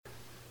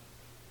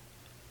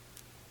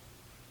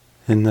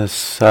In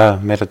this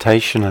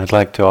meditation, I'd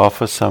like to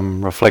offer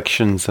some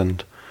reflections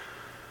and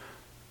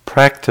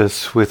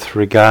practice with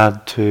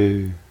regard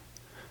to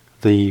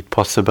the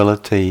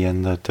possibility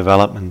and the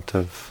development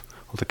of,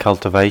 or the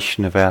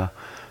cultivation of our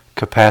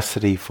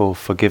capacity for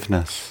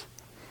forgiveness.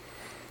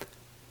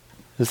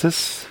 Is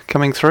this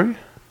coming through?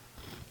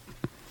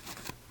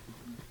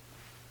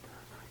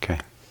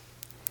 Okay.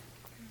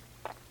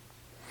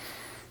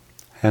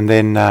 And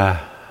then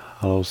I'll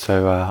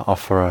also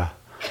offer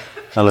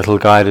a little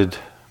guided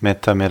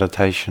metta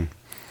meditation.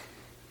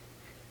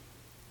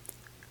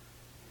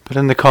 But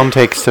in the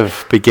context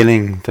of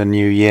beginning the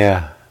new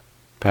year,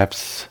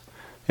 perhaps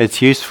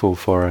it's useful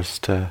for us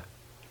to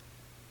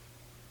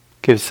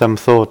give some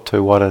thought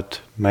to what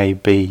it may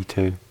be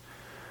to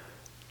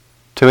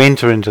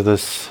enter into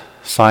this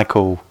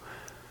cycle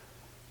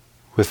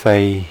with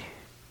a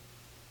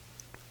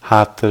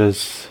heart that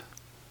is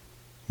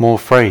more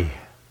free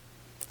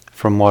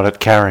from what it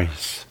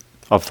carries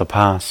of the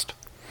past.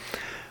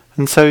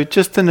 And so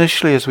just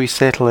initially as we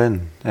settle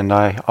in, and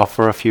I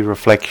offer a few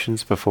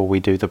reflections before we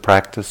do the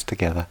practice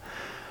together,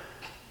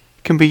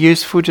 it can be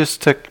useful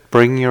just to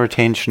bring your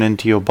attention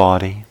into your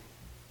body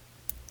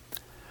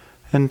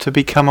and to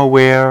become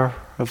aware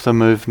of the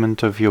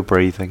movement of your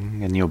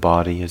breathing in your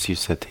body as you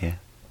sit here.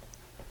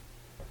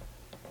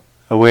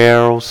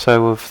 Aware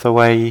also of the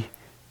way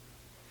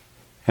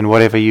and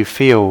whatever you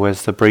feel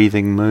as the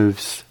breathing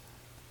moves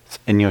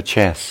in your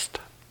chest.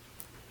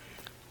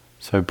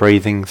 So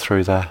breathing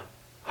through the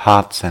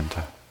heart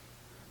center,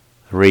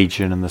 the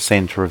region in the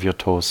center of your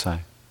torso,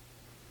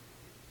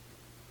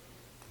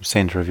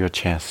 center of your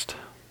chest.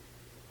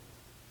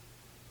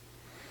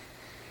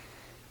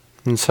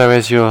 And so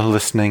as you're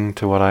listening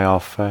to what I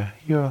offer,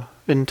 you're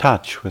in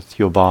touch with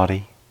your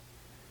body,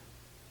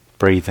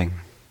 breathing,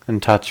 in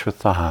touch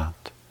with the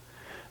heart,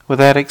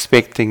 without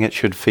expecting it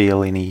should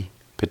feel any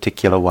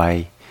particular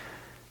way,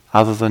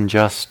 other than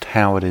just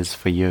how it is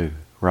for you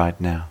right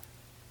now.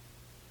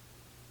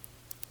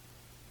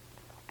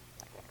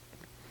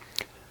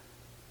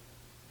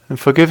 And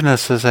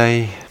forgiveness is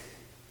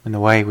in a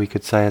way we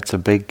could say it's a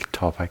big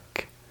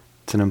topic.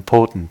 It's an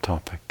important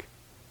topic.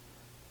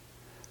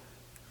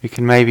 We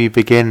can maybe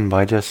begin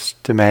by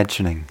just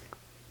imagining,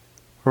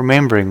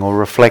 remembering or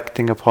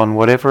reflecting upon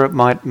whatever it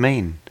might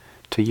mean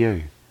to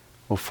you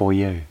or for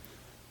you.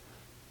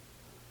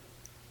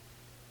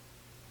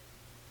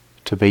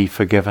 To be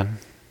forgiven.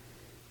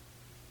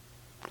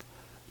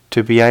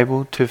 To be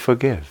able to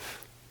forgive.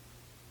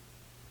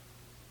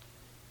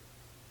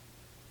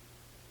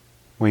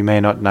 We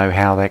may not know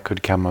how that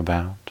could come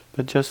about,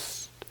 but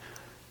just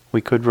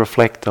we could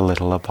reflect a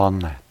little upon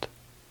that.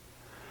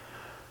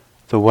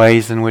 The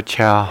ways in which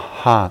our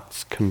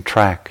hearts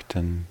contract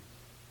in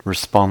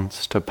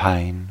response to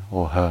pain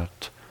or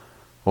hurt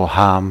or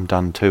harm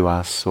done to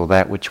us or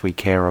that which we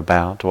care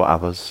about or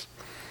others.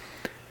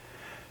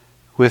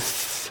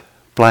 With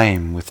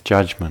blame, with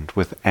judgment,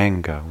 with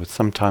anger, with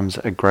sometimes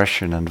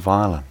aggression and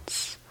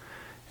violence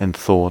in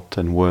thought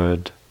and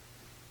word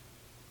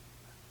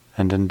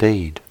and in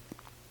deed.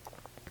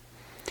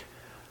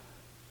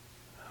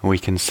 We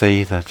can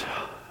see that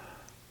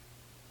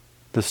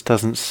this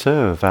doesn't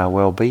serve our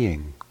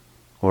well-being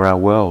or our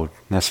world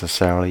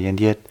necessarily,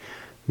 and yet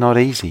not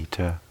easy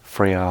to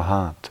free our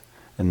heart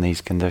in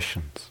these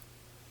conditions.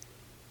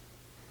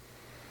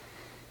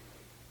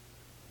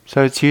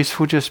 So it's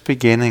useful just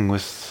beginning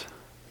with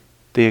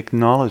the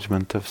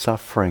acknowledgement of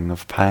suffering,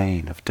 of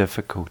pain, of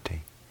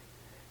difficulty,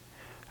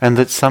 and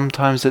that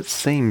sometimes it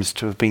seems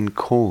to have been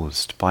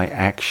caused by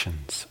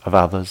actions of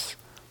others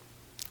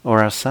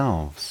or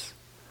ourselves,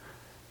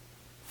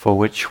 for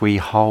which we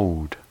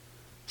hold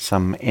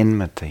some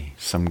enmity,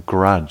 some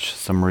grudge,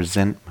 some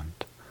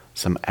resentment,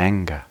 some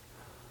anger.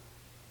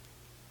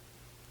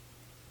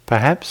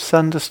 Perhaps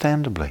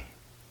understandably.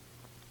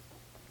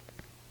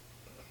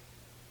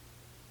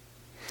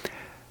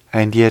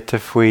 And yet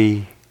if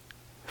we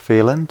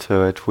feel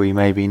into it, we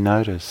maybe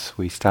notice,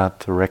 we start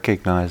to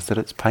recognize that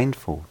it's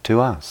painful to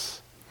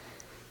us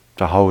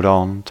to hold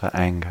on to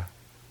anger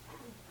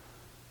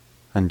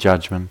and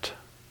judgment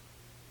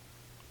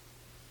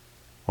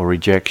or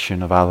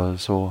rejection of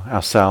others or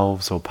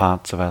ourselves or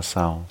parts of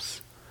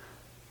ourselves,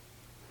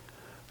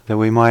 that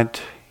we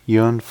might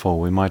yearn for,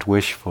 we might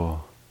wish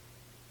for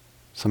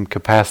some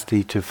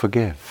capacity to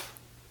forgive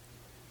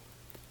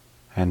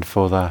and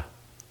for the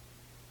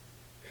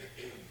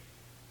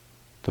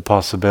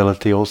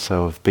possibility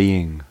also of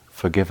being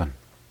forgiven.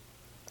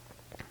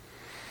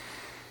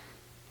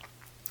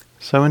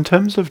 So in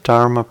terms of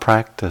Dharma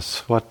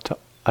practice, what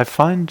I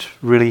find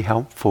really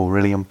helpful,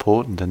 really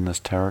important in this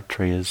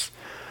territory is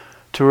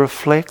to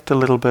reflect a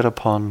little bit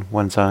upon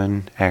one's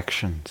own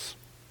actions.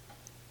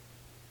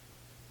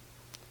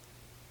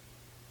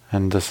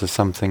 And this is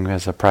something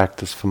as a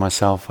practice for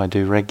myself I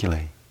do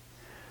regularly.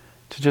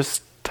 To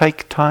just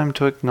take time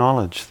to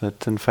acknowledge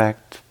that in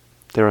fact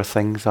there are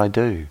things I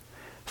do,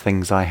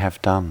 things I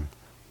have done,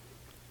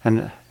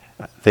 and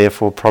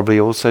therefore probably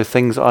also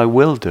things I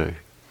will do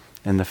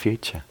in the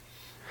future.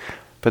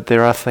 But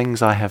there are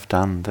things I have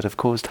done that have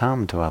caused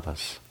harm to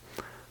others,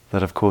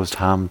 that have caused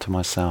harm to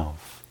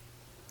myself.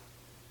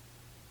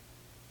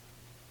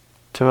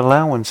 To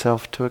allow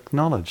oneself to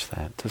acknowledge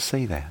that, to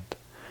see that.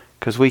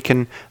 Because we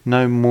can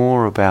know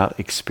more about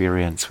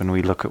experience when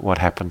we look at what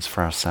happens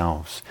for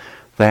ourselves.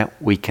 That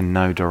we can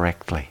know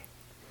directly,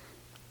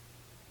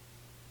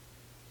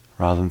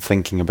 rather than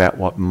thinking about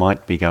what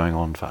might be going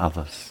on for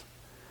others.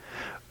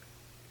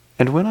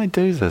 And when I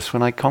do this,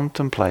 when I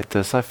contemplate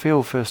this, I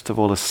feel first of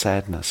all a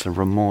sadness, a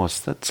remorse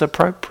that's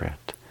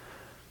appropriate.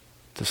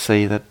 To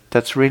see that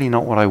that's really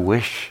not what I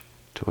wish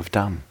to have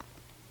done.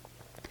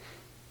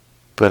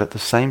 But at the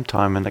same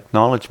time an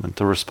acknowledgement,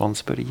 the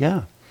responsibility,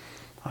 yeah,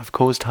 I've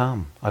caused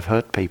harm, I've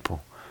hurt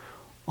people.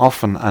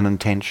 Often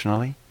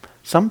unintentionally,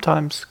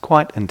 sometimes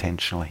quite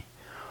intentionally,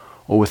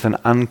 or with an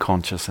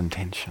unconscious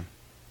intention.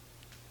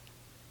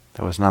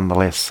 That was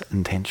nonetheless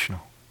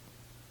intentional.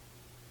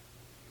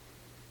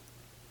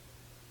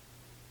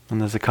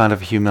 And there's a kind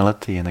of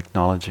humility in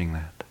acknowledging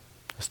that.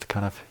 Just a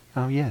kind of,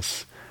 oh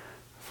yes,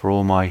 for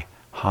all my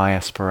high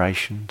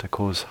aspiration to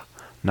cause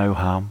no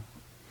harm,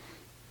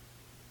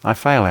 I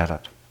fail at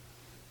it.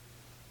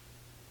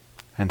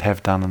 And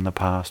have done in the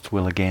past,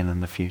 will again in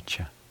the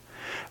future.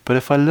 But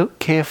if I look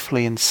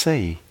carefully and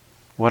see,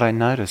 what I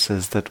notice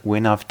is that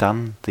when I've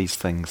done these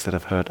things that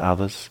have hurt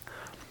others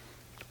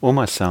or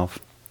myself,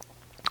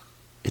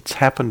 it's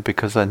happened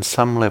because on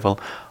some level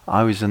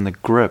I was in the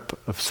grip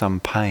of some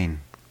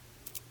pain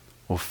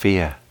or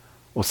fear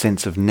or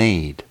sense of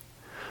need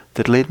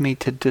that led me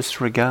to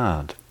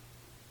disregard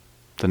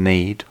the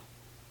need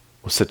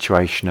or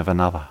situation of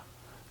another,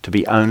 to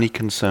be only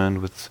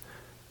concerned with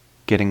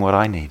getting what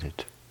I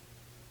needed,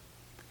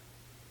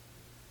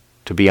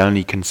 to be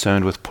only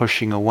concerned with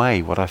pushing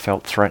away what I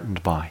felt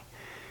threatened by,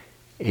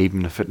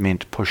 even if it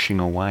meant pushing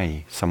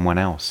away someone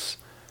else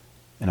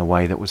in a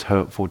way that was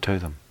hurtful to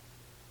them.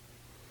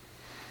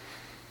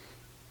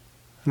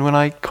 And when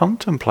I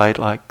contemplate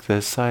like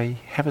this, I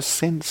have a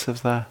sense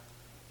of the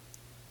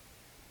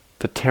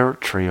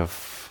territory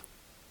of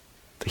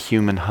the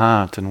human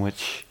heart in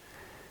which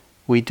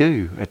we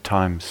do at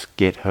times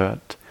get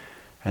hurt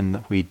and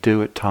that we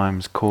do at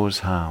times cause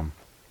harm.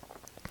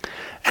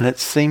 And it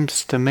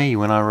seems to me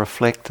when I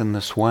reflect in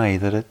this way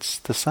that it's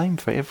the same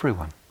for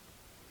everyone.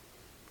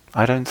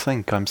 I don't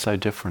think I'm so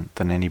different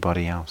than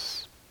anybody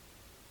else.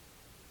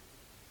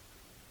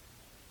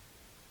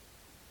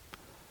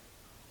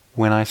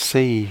 When I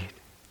see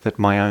that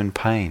my own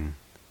pain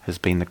has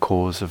been the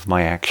cause of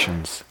my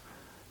actions,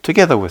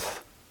 together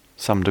with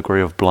some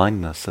degree of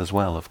blindness as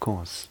well, of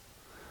course,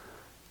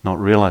 not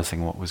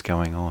realizing what was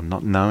going on,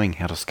 not knowing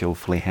how to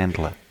skillfully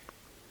handle it,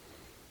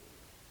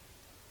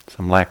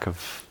 some lack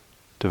of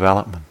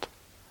development,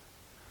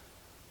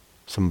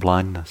 some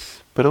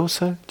blindness, but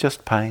also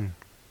just pain,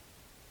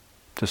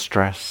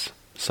 distress,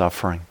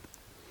 suffering.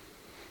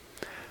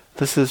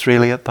 This is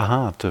really at the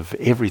heart of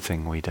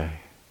everything we do.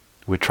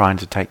 We're trying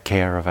to take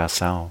care of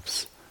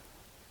ourselves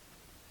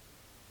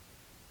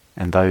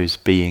and those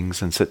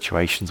beings and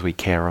situations we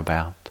care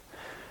about.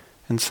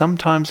 And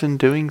sometimes in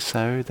doing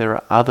so, there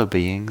are other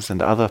beings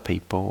and other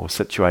people or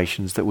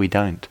situations that we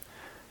don't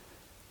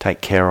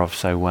take care of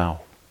so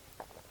well,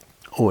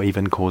 or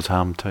even cause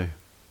harm to.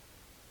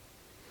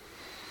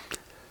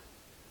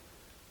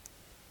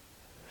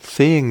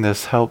 Seeing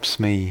this helps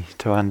me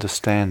to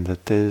understand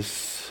that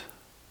there's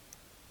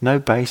no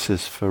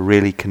basis for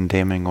really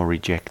condemning or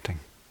rejecting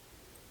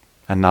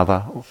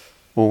another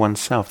or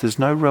oneself. There's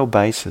no real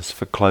basis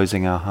for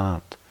closing our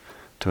heart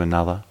to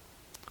another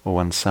or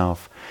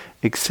oneself,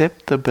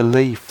 except the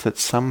belief that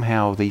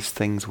somehow these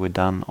things were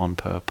done on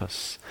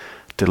purpose,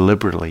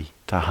 deliberately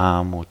to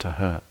harm or to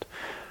hurt,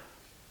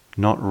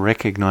 not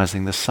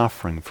recognizing the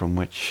suffering from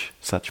which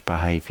such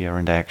behavior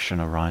and action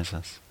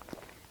arises.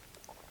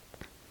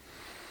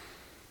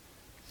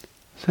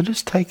 So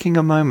just taking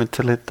a moment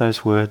to let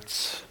those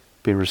words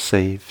be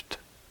received,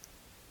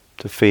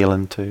 to feel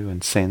into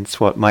and sense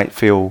what might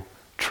feel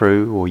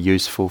true or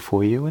useful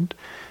for you, and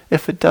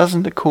if it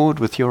doesn't accord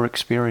with your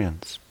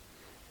experience,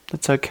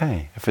 that's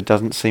okay. If it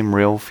doesn't seem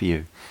real for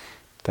you,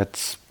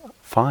 that's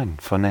fine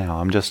for now.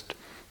 I'm just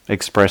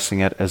expressing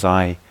it as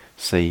I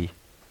see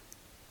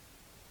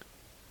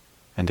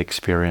and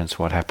experience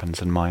what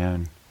happens in my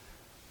own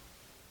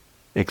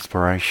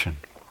exploration.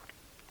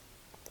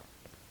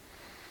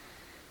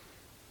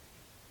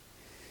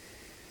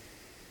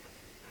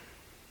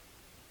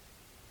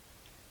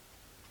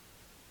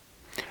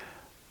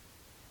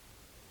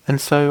 And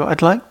so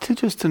I'd like to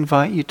just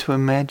invite you to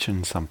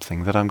imagine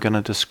something that I'm going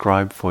to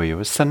describe for you,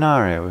 a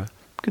scenario, I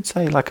could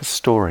say like a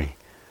story.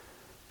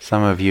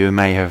 Some of you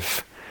may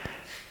have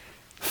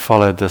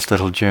followed this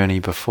little journey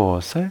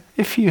before, so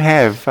if you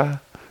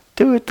have,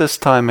 do it this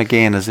time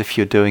again as if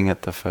you're doing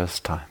it the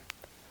first time.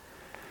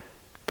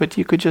 But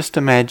you could just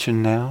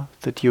imagine now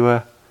that you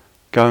are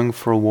going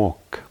for a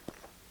walk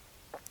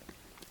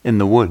in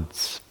the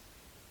woods,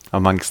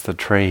 amongst the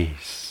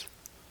trees,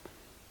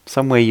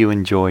 somewhere you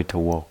enjoy to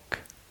walk,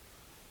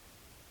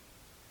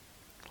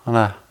 on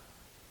a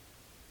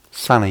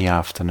sunny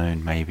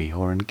afternoon maybe,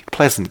 or in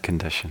pleasant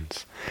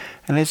conditions.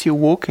 And as you're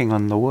walking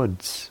on the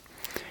woods,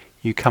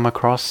 you come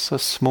across a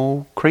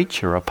small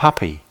creature, a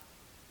puppy,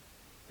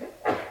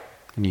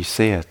 and you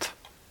see it.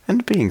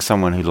 And being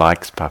someone who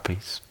likes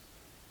puppies,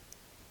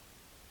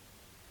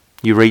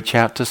 you reach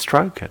out to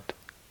stroke it,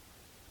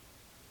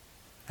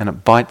 and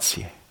it bites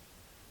you.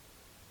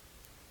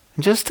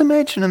 And just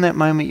imagine in that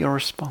moment your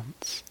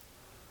response.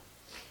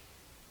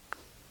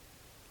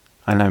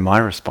 I know my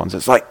response.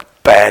 It's like,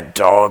 bad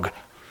dog.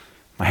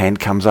 My hand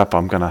comes up,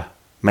 I'm going to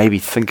maybe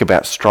think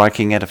about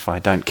striking it if I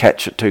don't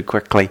catch it too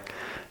quickly.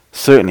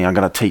 Certainly I'm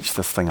going to teach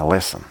this thing a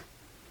lesson,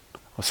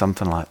 or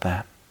something like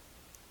that.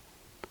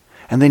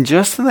 And then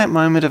just in that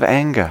moment of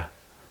anger,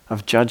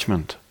 of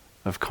judgment,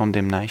 of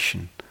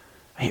condemnation,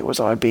 here was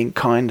I being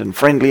kind and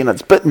friendly and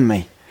it's bitten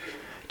me.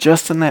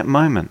 Just in that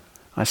moment,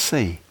 I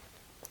see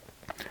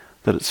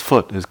that its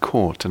foot is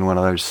caught in one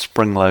of those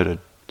spring-loaded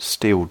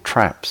steel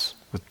traps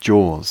with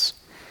jaws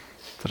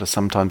that are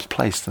sometimes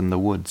placed in the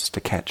woods to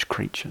catch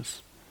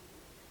creatures.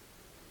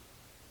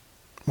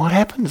 What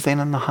happens then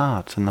in the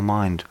heart and the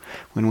mind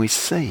when we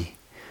see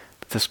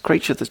this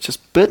creature that's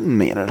just bitten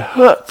me and it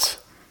hurts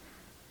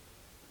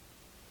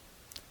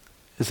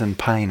is in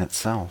pain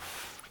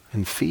itself,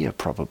 in fear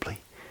probably,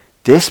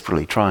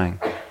 desperately trying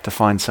to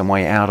find some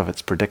way out of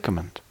its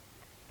predicament?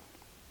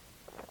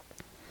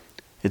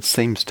 It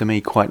seems to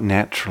me quite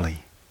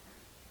naturally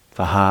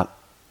the heart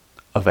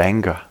of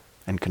anger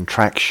and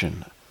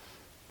contraction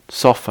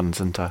softens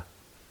into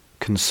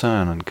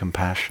concern and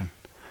compassion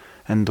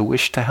and the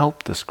wish to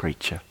help this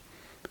creature.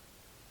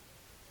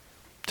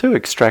 To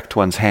extract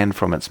one's hand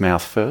from its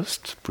mouth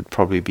first would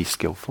probably be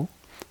skillful.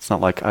 It's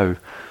not like, oh,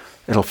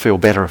 it'll feel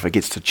better if it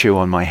gets to chew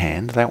on my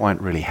hand. That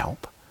won't really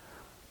help.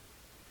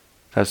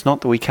 So it's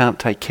not that we can't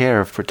take care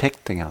of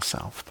protecting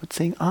ourselves, but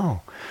seeing,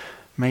 oh,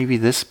 maybe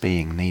this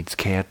being needs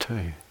care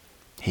too,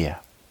 here.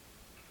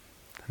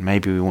 And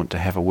maybe we want to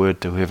have a word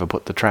to whoever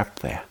put the trap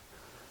there.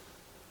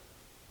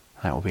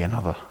 That will be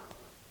another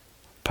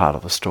part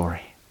of the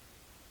story.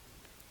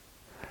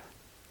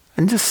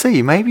 And just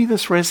see, maybe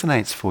this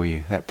resonates for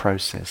you, that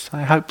process.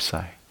 I hope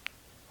so.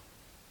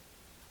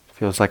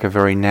 Feels like a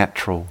very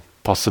natural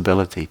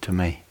possibility to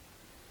me.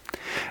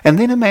 And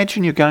then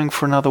imagine you're going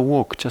for another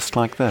walk just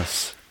like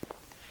this.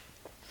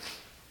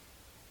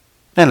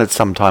 And it's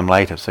some time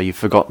later, so you've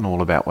forgotten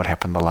all about what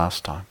happened the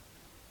last time.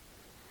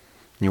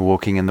 You're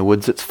walking in the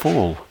woods, it's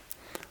fall.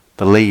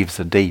 The leaves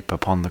are deep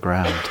upon the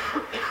ground.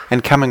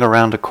 And coming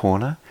around a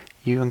corner,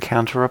 you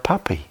encounter a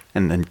puppy.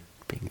 And then,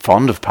 being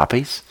fond of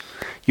puppies,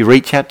 you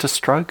reach out to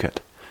stroke it.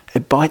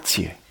 It bites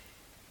you.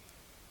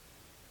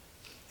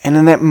 And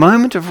in that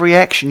moment of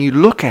reaction, you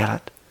look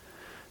at it,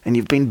 and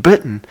you've been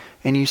bitten,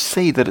 and you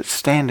see that it's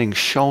standing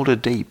shoulder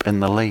deep in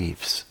the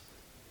leaves.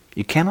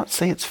 You cannot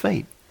see its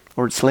feet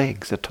or its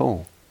legs at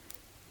all.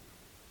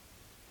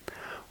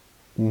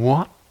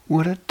 What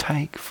would it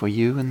take for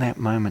you in that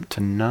moment to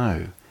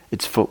know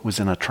its foot was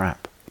in a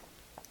trap,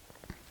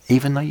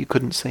 even though you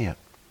couldn't see it?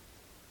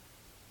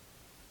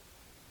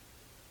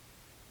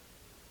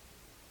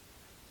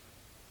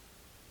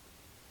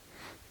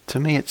 To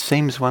me, it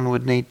seems one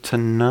would need to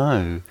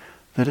know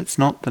that it's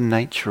not the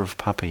nature of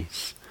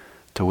puppies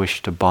to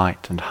wish to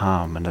bite and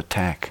harm and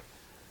attack,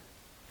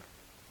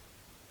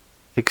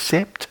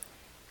 except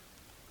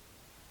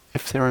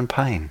if they're in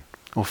pain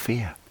or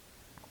fear.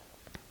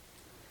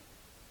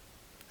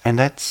 And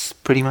that's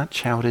pretty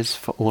much how it is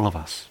for all of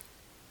us.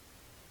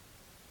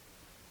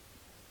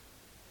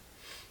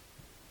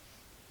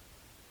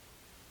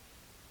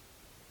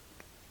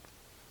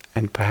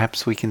 And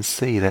perhaps we can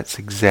see that's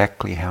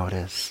exactly how it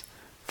is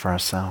for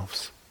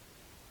ourselves.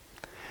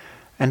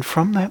 And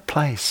from that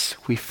place,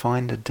 we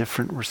find a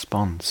different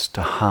response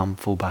to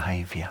harmful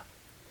behavior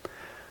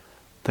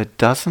that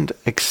doesn't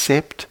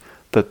accept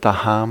that the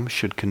harm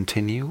should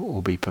continue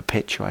or be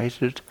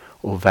perpetuated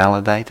or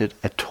validated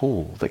at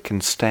all, that can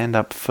stand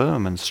up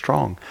firm and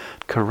strong,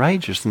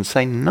 courageous, and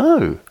say,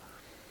 no,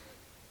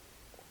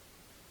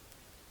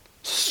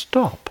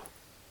 stop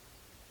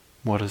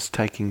what is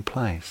taking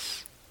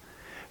place.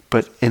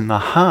 But in the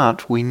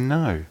heart we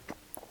know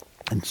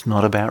it's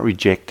not about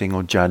rejecting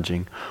or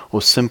judging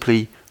or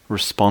simply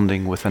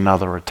responding with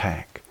another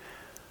attack.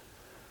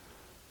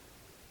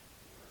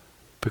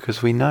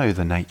 Because we know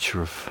the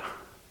nature of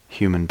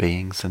human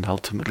beings and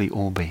ultimately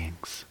all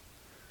beings.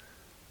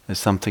 There's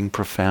something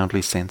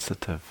profoundly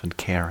sensitive and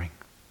caring.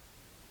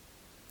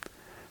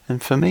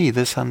 And for me,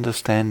 this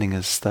understanding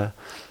is the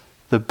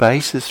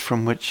basis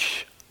from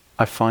which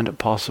I find it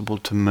possible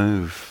to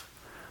move,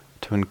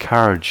 to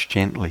encourage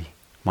gently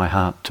my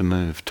heart to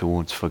move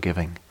towards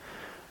forgiving.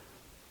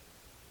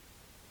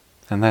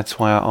 And that's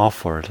why I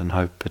offer it and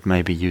hope it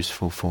may be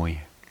useful for you.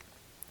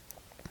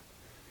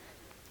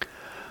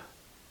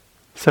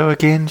 So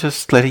again,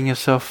 just letting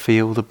yourself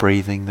feel the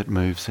breathing that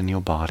moves in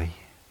your body.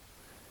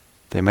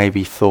 There may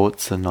be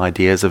thoughts and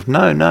ideas of,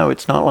 no,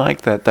 it's not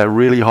like that. They're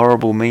really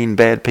horrible, mean,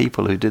 bad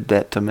people who did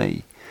that to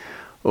me.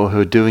 Or who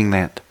are doing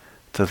that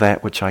to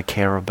that which I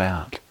care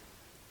about.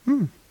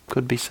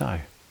 Could be so.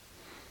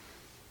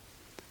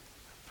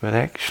 But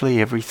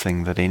actually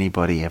everything that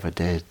anybody ever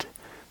did,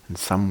 in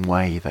some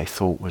way they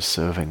thought was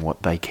serving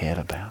what they cared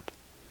about.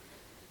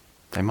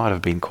 They might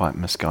have been quite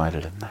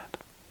misguided in that.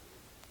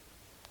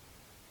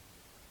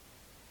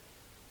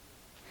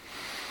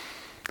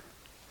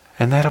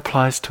 And that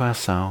applies to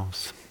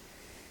ourselves.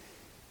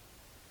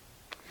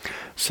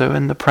 So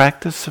in the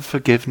practice of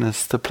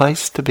forgiveness, the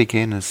place to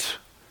begin is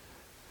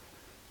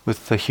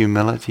with the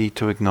humility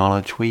to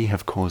acknowledge we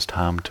have caused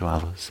harm to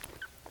others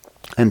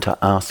and to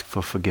ask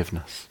for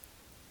forgiveness.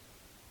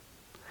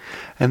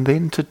 And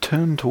then to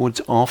turn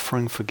towards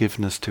offering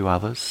forgiveness to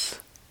others,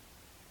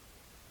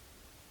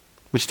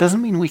 which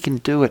doesn't mean we can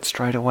do it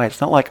straight away.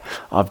 It's not like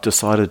I've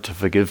decided to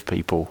forgive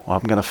people, or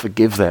I'm going to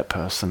forgive that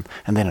person,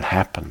 and then it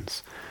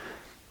happens.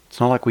 It's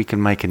not like we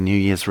can make a New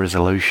Year's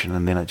resolution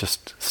and then it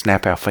just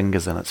snap our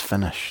fingers and it's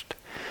finished.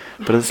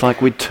 But it's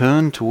like we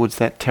turn towards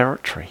that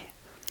territory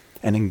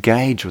and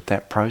engage with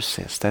that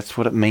process. That's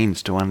what it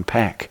means to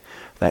unpack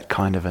that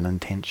kind of an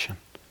intention.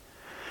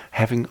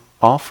 Having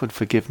offered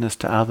forgiveness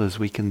to others,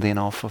 we can then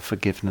offer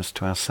forgiveness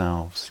to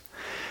ourselves.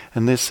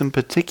 And there's some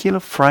particular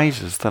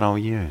phrases that I'll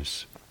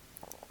use,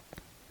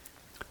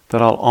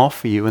 that I'll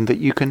offer you, and that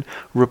you can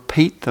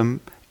repeat them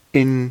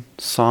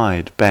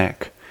inside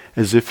back,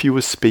 as if you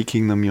were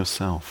speaking them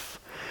yourself.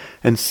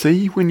 And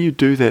see when you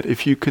do that,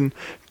 if you can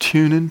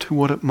tune into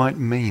what it might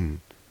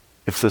mean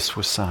if this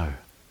were so.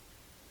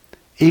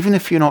 Even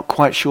if you're not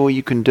quite sure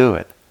you can do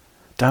it,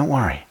 don't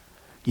worry.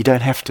 You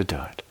don't have to do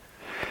it.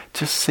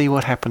 Just see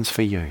what happens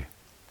for you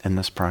in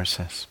this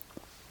process.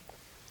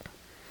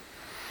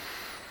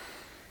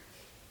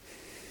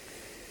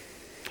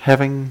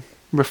 Having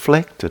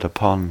reflected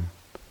upon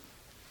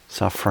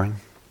suffering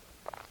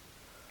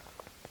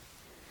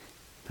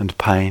and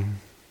pain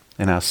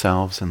in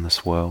ourselves, in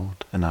this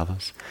world, in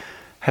others,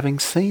 having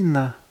seen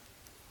the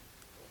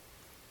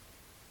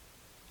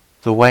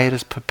way it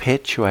is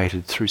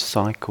perpetuated through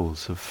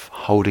cycles of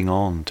holding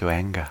on to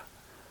anger,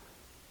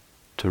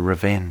 to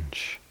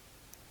revenge,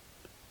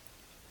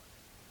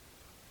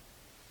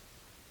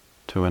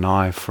 to an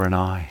eye for an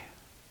eye,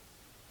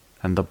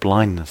 and the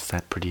blindness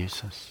that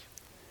produces,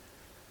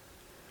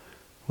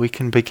 we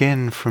can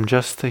begin from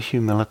just the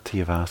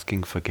humility of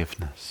asking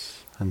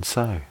forgiveness, and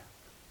so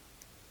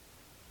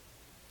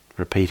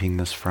repeating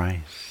this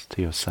phrase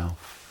to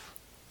yourself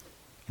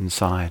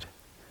inside,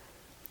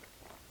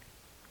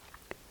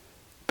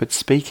 but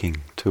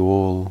speaking to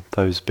all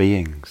those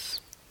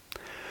beings,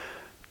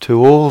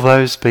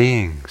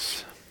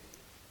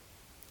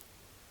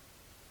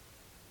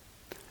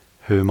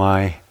 whom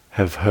I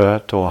have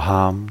hurt or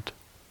harmed,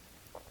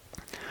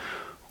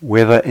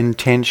 whether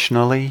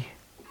intentionally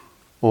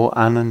or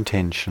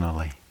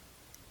unintentionally.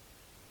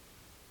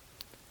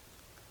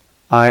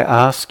 I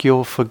ask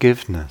your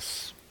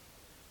forgiveness.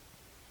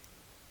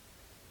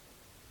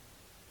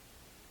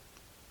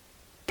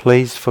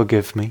 Please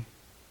forgive me.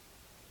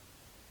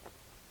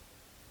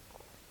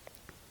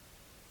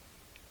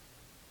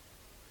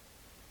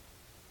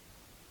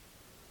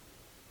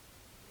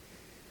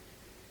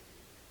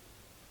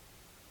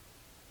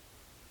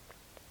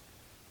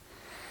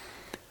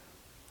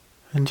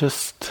 And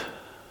just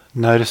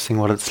noticing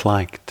what it's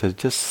like to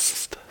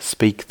just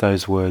speak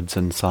those words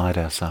inside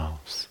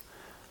ourselves,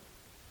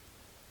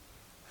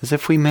 as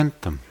if we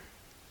meant them.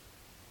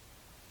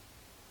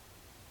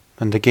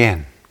 And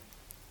again,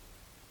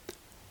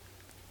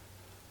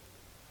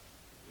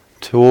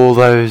 to all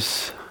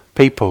those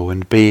people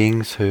and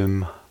beings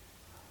whom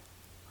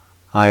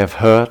I have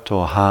hurt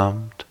or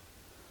harmed,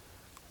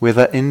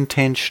 whether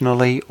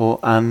intentionally or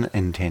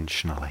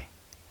unintentionally,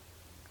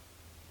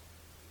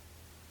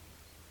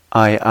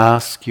 I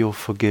ask your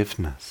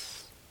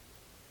forgiveness.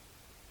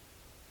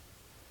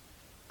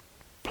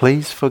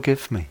 Please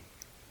forgive me.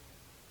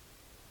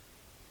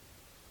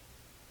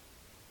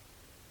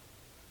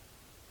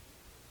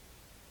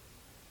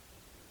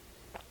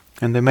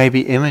 And there may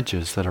be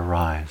images that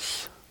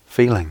arise,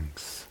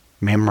 feelings,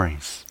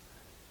 memories,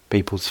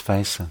 people's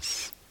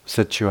faces,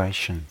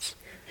 situations.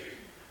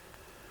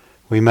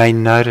 We may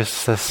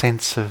notice a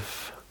sense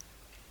of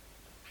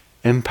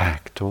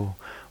impact, or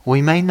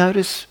we may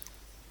notice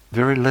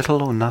very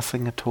little or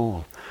nothing at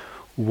all.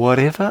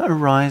 Whatever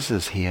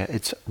arises here,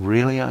 it's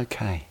really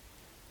okay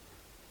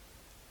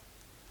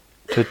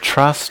to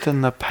trust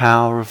in the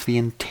power of the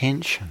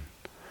intention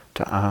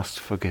to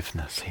ask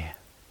forgiveness here.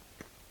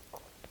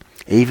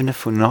 Even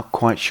if we're not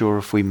quite sure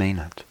if we mean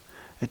it,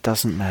 it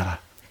doesn't matter.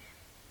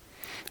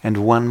 And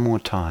one more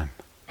time,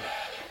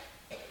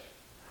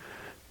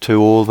 to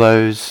all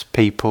those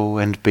people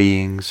and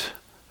beings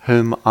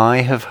whom I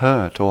have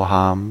hurt or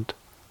harmed,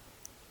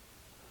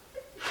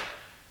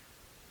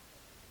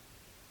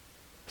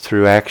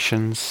 through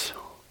actions,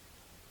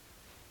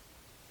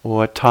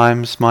 or at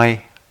times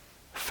my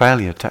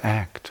failure to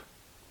act.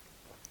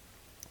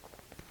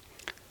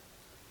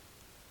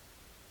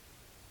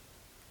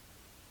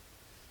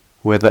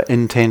 Whether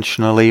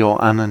intentionally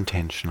or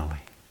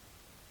unintentionally.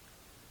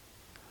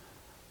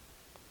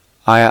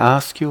 I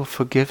ask your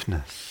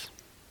forgiveness.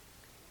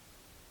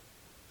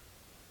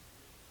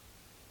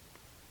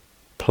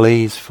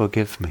 Please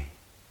forgive me.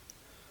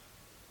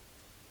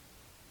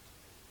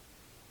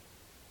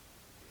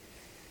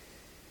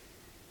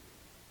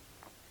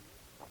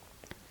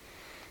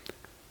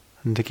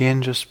 And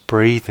again, just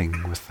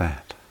breathing with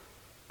that.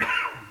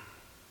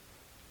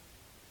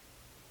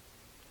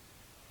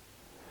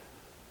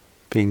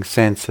 Being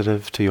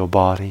sensitive to your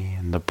body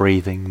and the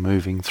breathing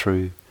moving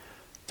through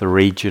the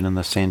region in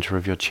the center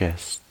of your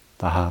chest,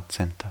 the heart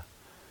center.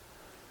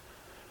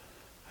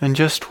 And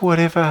just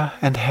whatever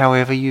and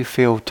however you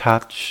feel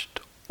touched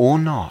or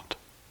not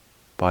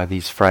by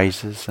these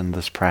phrases and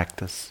this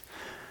practice,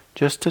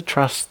 just to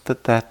trust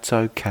that that's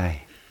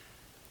okay.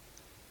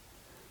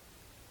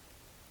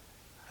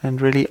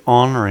 And really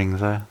honoring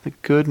the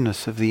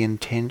goodness of the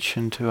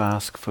intention to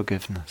ask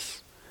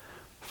forgiveness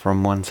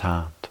from one's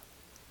heart.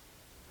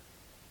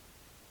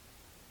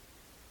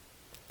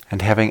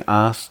 And having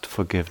asked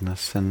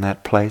forgiveness in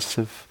that place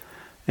of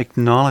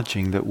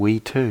acknowledging that we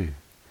too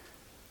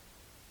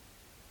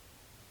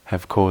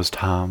have caused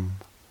harm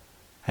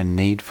and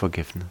need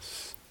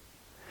forgiveness,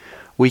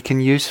 we can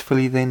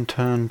usefully then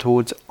turn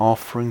towards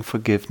offering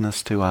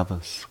forgiveness to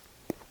others.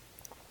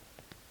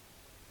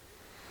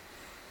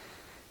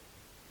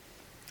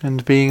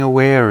 And being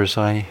aware as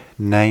I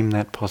name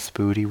that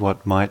possibility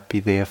what might be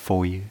there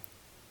for you,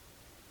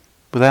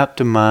 without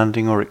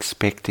demanding or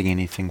expecting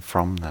anything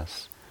from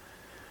this,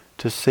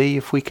 to see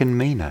if we can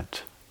mean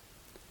it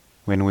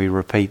when we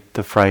repeat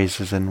the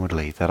phrases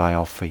inwardly that I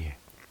offer you.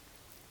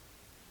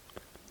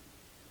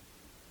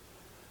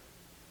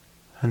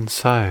 And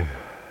so,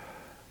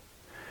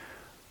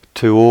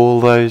 to all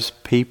those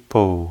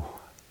people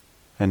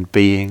and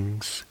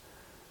beings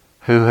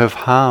who have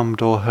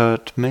harmed or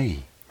hurt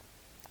me,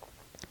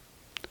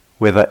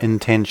 whether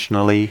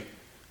intentionally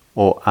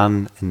or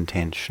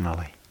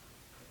unintentionally,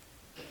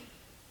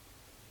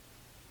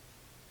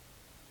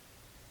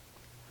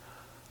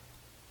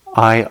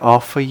 I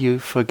offer you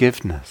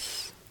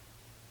forgiveness.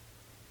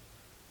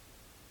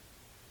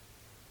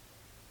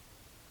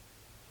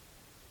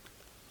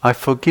 I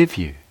forgive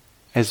you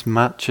as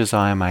much as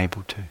I am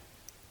able to.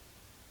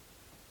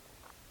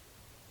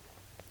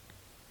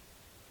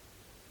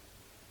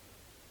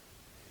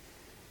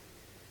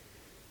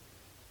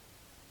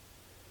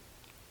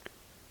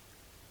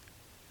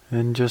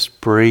 And just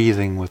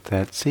breathing with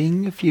that,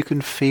 seeing if you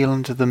can feel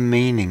into the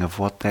meaning of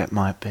what that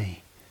might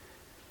be.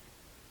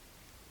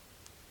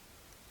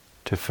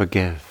 To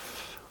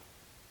forgive.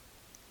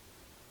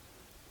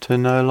 To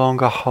no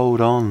longer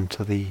hold on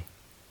to the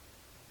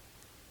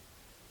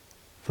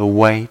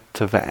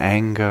weight of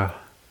anger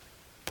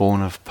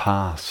born of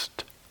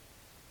past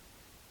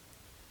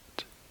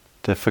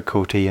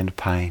difficulty and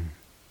pain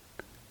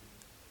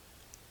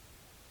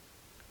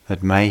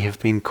that may have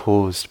been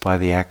caused by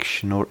the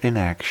action or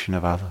inaction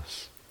of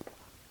others.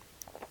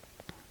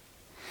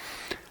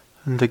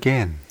 And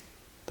again,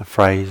 the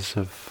phrase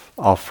of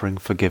offering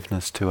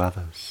forgiveness to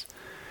others.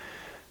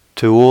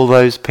 To all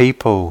those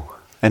people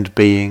and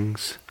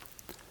beings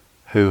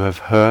who have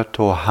hurt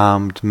or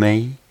harmed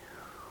me,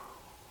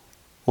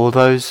 or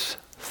those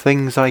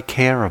things I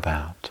care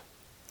about,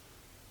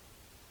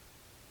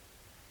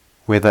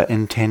 whether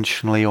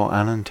intentionally or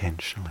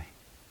unintentionally.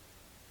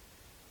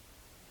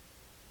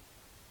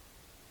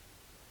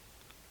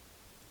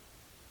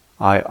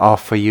 I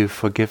offer you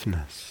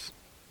forgiveness.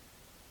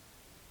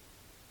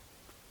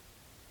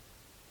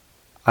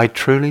 I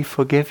truly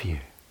forgive you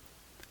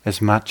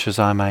as much as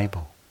I'm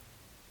able.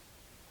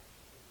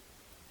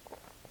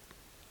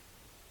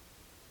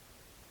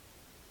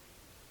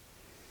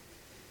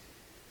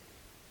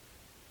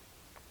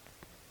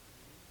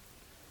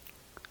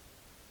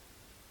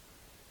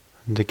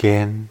 And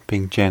again,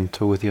 being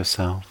gentle with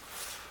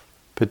yourself,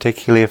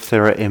 particularly if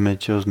there are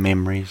images,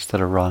 memories that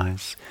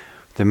arise.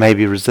 There may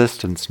be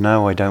resistance.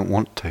 No, I don't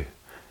want to.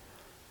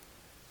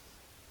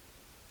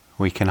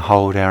 We can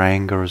hold our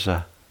anger as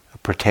a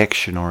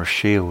protection or a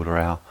shield, or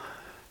our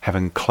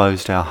having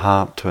closed our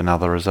heart to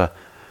another as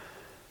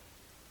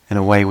in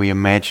a way we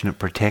imagine it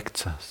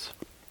protects us.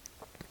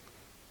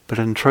 But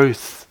in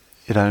truth,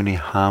 it only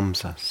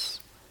harms us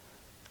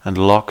and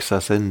locks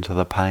us into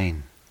the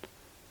pain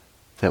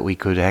that we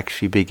could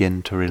actually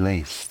begin to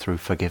release through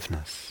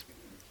forgiveness.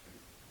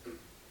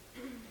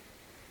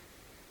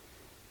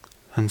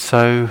 And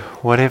so,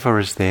 whatever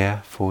is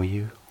there for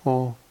you,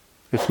 or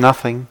if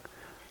nothing,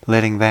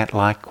 letting that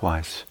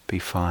likewise be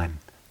fine,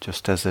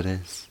 just as it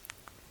is.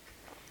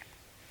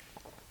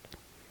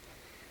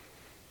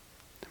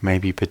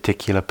 Maybe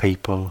particular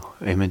people,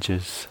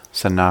 images,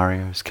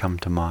 scenarios come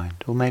to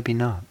mind, or maybe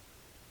not.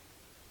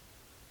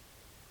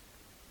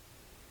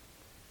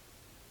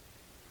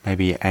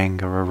 Maybe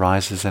anger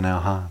arises in our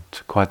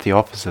heart, quite the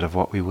opposite of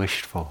what we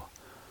wished for.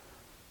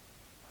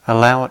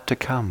 Allow it to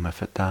come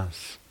if it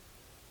does.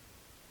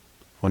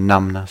 Or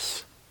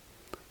numbness.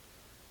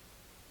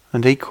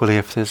 And equally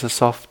if there's a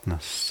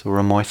softness or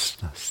a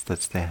moistness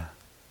that's there.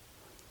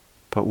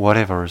 But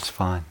whatever is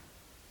fine.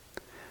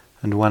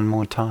 And one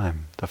more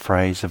time, the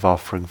phrase of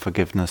offering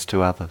forgiveness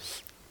to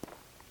others.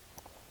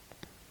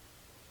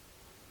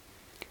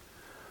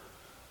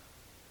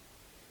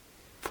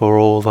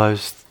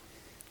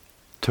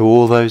 To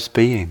all those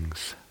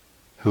beings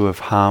who have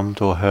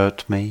harmed or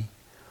hurt me,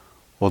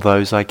 or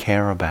those I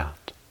care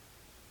about,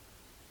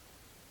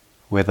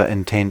 whether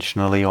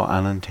intentionally or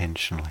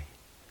unintentionally.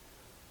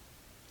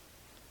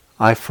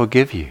 I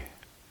forgive you.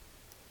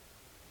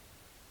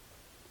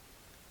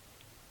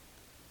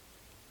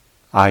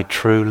 I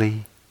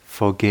truly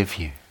forgive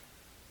you.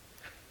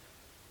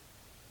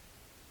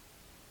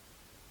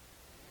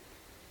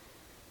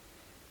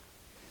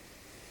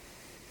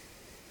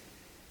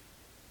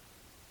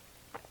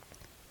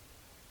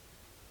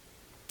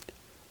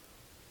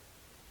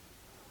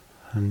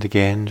 And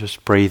again,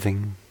 just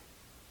breathing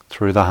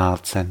through the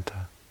heart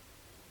center,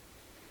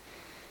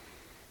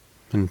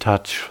 in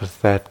touch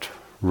with that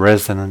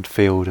resonant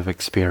field of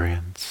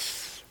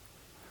experience,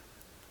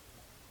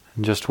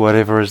 and just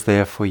whatever is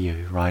there for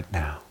you right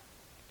now.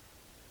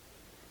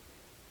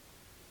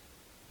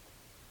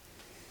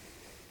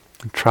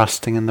 And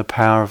trusting in the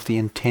power of the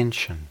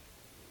intention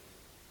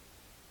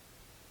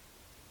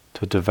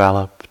to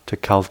develop, to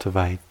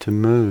cultivate, to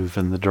move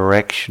in the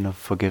direction of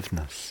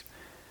forgiveness.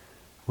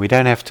 We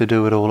don't have to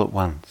do it all at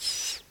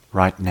once,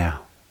 right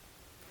now.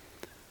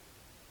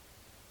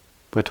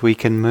 But we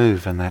can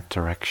move in that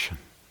direction.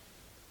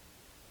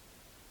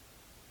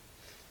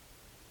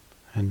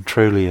 And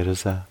truly it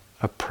is a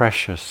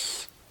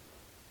precious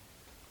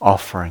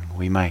offering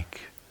we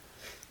make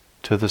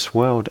to this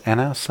world and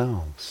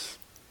ourselves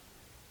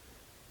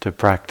to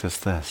practice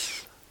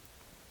this.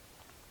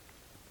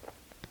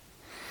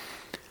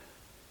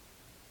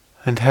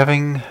 And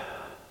having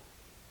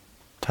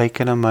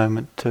taken a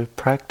moment to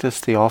practice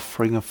the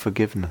offering of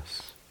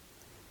forgiveness,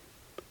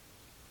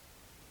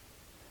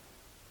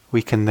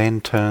 we can then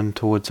turn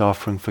towards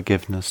offering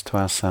forgiveness to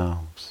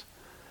ourselves.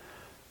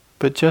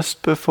 But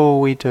just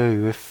before we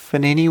do, if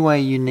in any way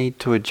you need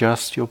to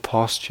adjust your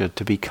posture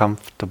to be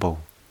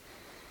comfortable,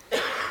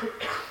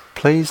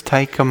 please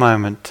take a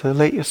moment to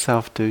let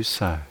yourself do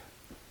so.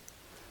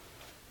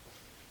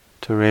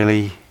 To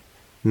really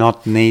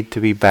not need to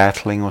be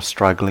battling or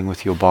struggling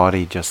with your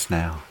body just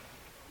now.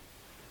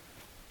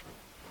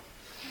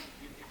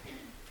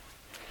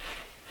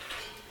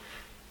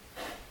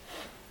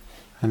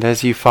 And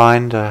as you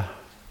find a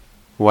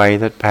way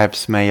that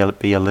perhaps may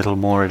be a little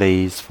more at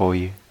ease for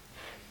you,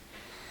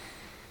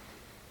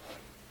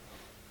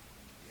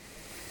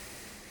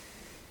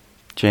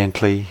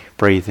 gently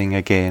breathing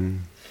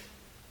again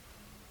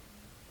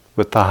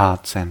with the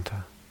heart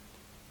center,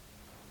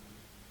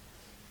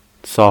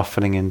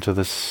 softening into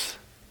this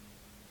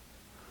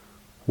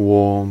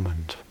warm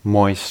and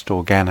moist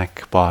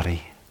organic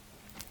body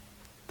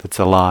that's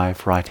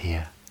alive right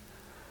here,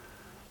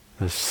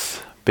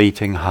 this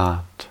beating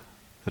heart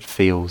that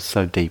feels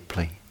so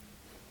deeply.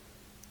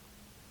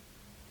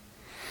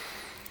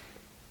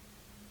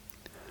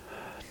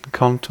 And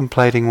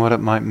contemplating what it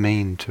might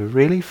mean to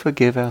really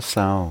forgive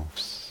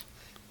ourselves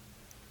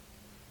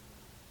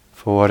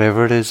for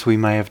whatever it is we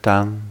may have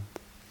done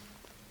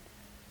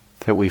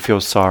that we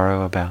feel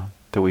sorrow about,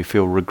 that we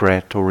feel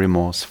regret or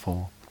remorse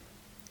for.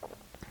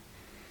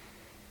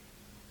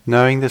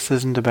 Knowing this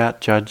isn't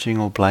about judging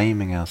or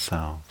blaming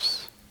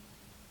ourselves,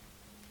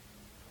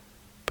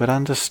 but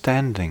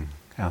understanding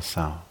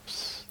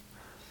ourselves,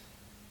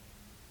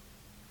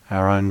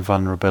 our own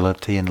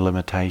vulnerability and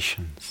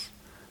limitations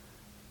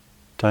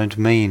don't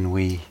mean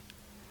we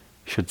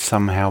should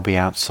somehow be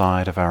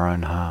outside of our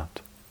own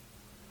heart.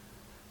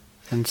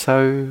 And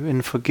so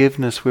in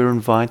forgiveness we're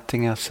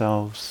inviting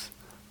ourselves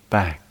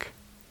back,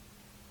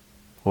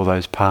 or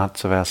those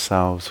parts of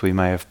ourselves we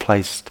may have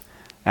placed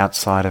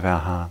outside of our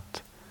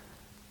heart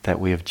that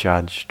we have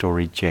judged or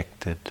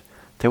rejected,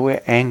 that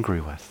we're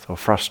angry with or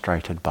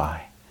frustrated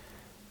by.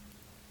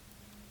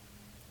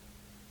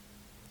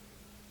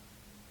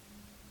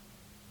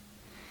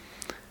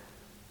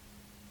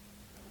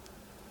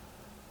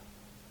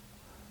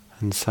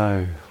 And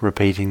so,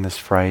 repeating this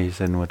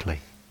phrase inwardly.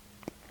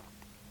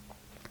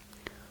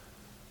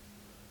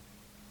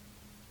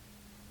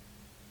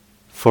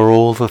 For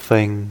all the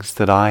things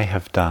that I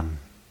have done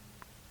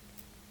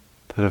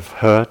that have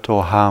hurt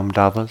or harmed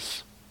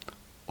others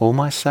or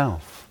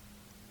myself,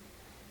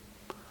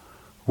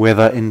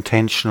 whether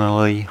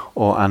intentionally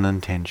or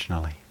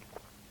unintentionally,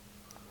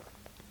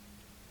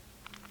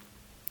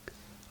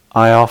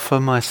 I offer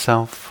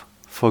myself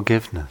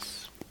forgiveness.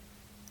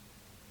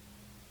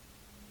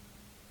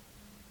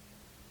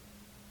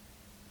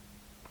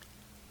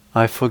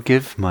 I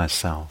forgive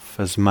myself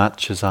as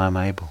much as I'm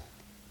able.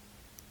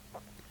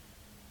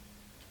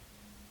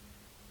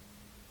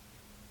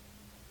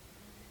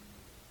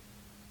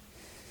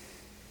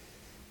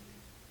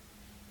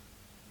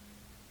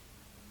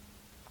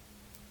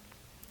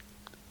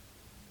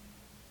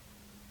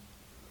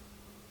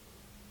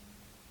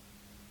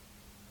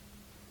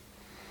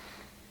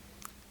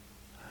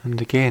 And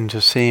again,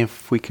 just seeing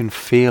if we can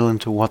feel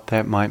into what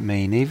that might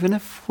mean, even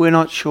if we're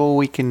not sure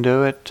we can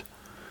do it,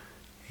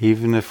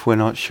 even if we're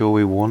not sure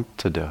we want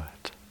to do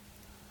it.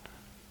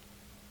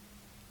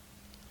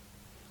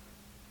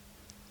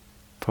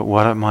 But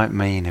what it might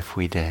mean if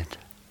we did.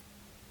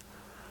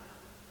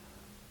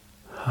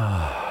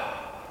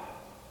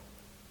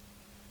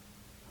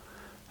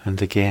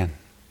 And again,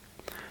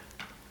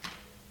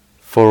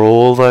 for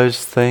all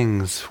those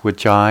things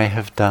which I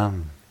have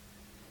done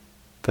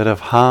that have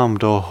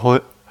harmed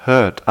or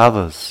hurt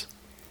others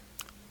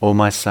or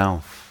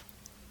myself,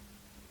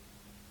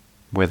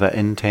 whether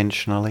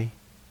intentionally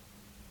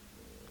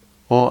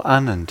or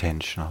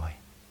unintentionally.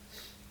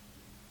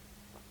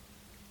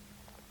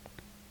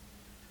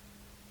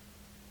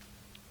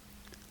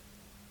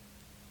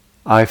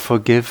 I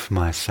forgive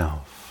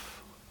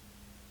myself.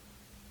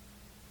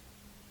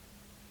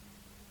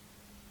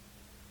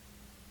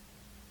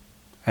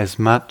 As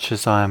much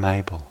as I am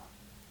able,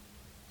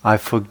 I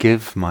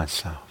forgive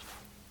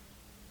myself.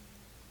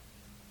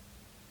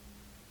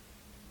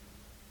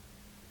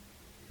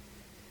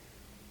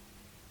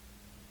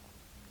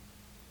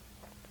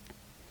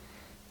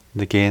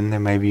 And again, there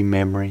may be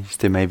memories,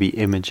 there may be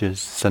images,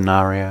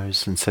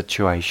 scenarios and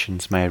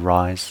situations may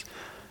arise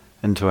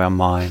into our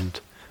mind.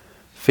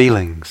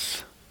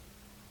 Feelings,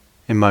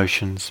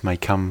 emotions may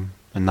come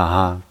in the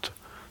heart,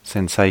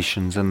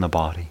 sensations in the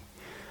body.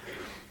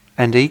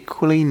 And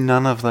equally,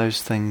 none of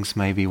those things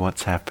may be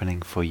what's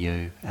happening for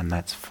you, and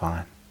that's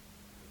fine.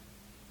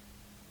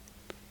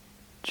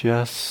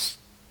 Just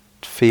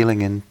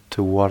feeling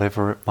into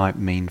whatever it might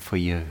mean for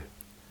you.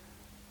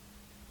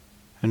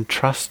 And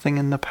trusting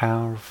in the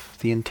power of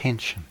the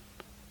intention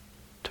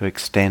to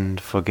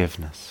extend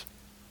forgiveness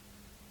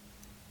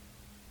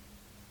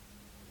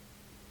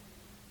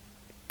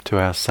to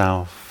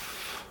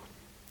ourself,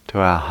 to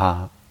our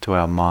heart, to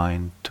our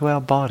mind, to our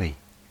body,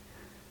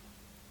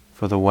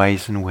 for the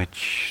ways in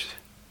which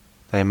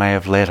they may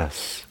have led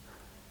us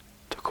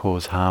to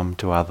cause harm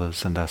to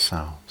others and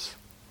ourselves.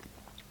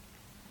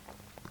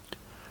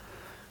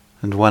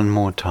 And one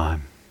more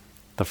time,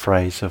 the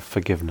phrase of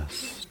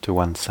forgiveness to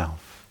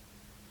oneself.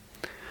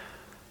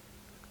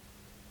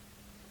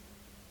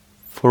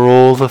 For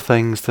all the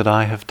things that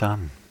I have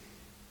done,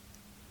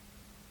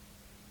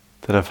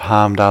 that have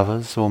harmed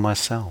others or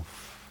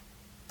myself,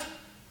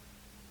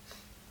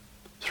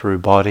 through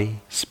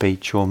body,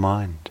 speech or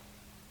mind,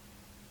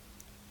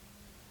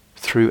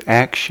 through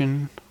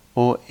action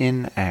or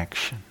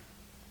inaction.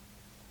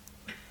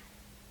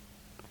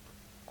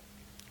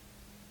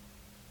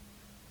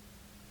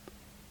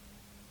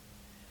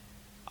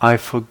 I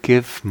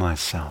forgive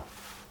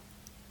myself.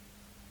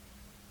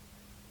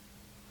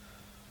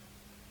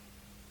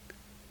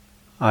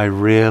 I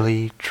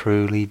really,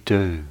 truly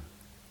do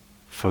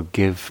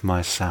forgive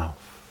myself.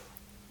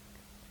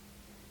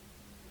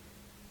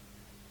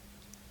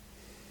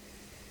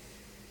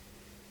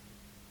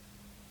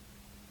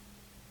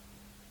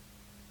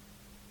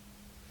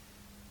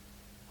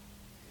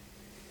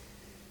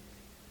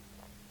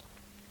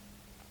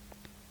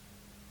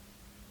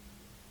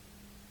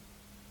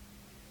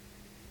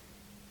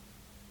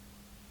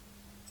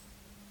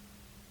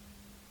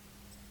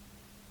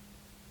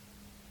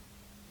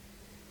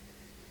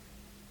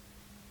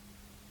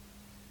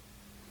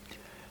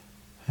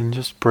 And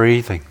just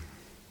breathing,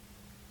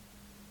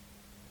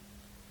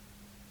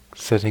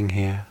 sitting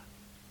here,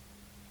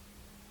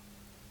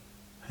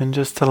 and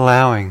just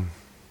allowing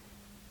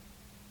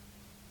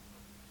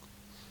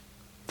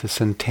this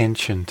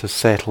intention to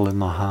settle in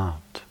the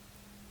heart,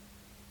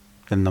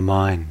 in the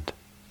mind,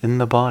 in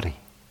the body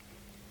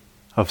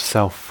of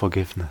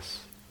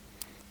self-forgiveness,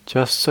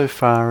 just so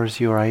far as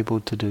you're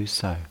able to do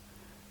so.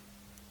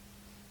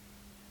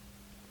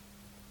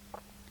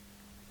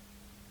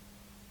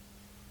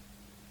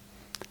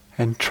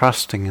 And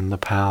trusting in the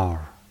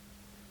power,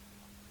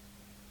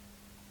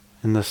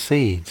 in the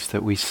seeds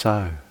that we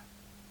sow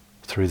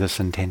through this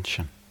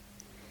intention,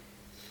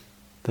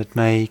 that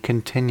may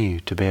continue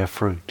to bear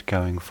fruit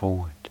going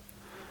forward.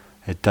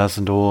 It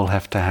doesn't all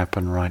have to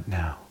happen right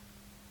now.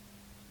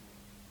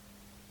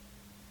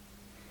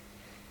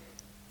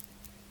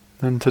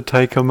 And to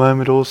take a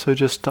moment also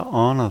just to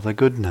honor the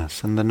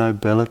goodness and the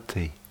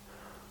nobility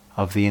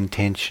of the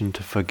intention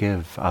to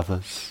forgive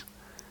others,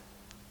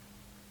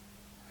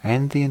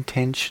 and the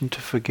intention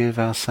to forgive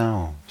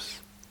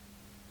ourselves.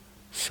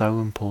 So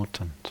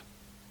important.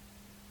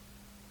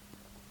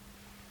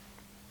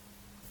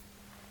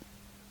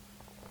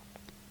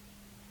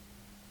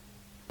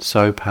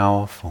 So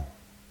powerful.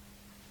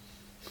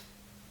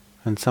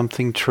 And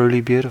something truly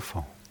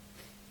beautiful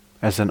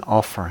as an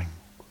offering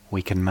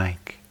we can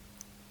make.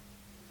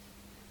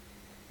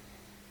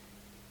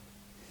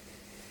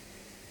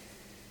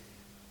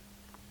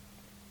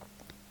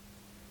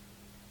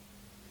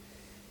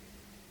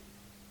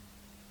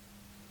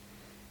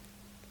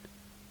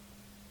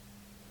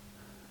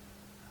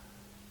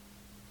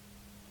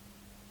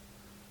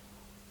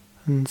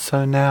 And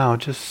so now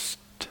just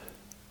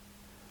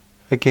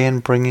again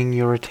bringing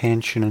your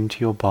attention into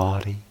your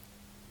body,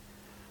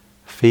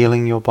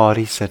 feeling your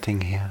body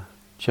sitting here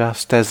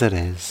just as it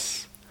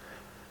is,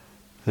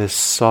 this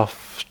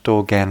soft,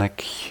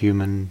 organic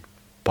human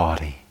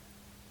body,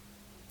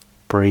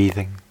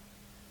 breathing,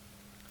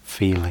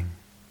 feeling,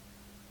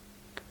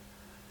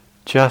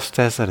 just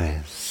as it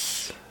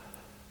is,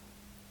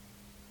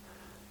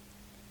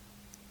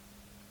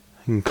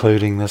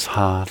 including this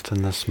heart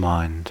and this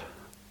mind,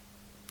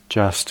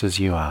 just as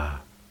you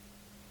are.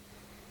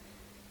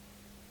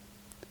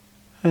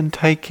 And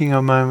taking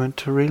a moment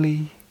to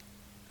really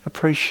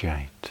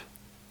appreciate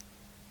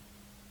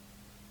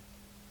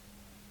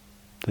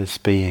this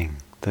being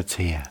that's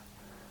here,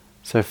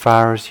 so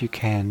far as you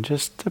can,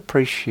 just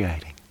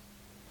appreciating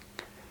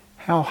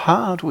how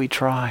hard we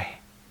try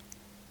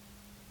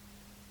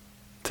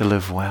to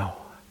live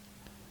well,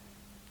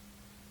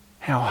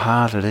 how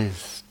hard it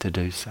is to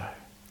do so,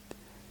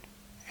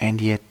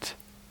 and yet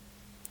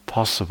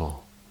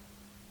possible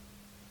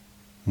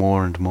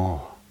more and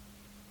more.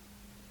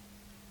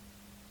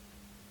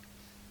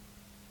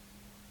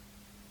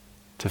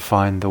 To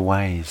find the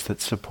ways that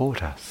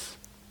support us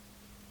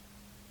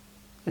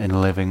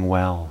in living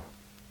well.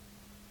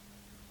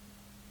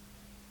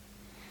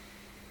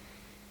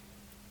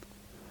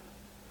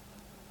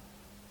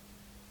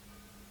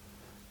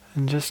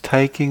 And just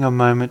taking a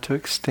moment to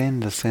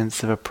extend a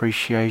sense of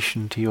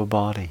appreciation to your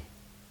body.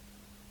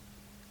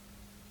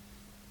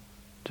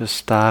 Just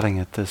starting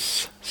at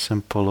this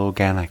simple,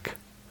 organic,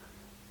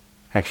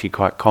 actually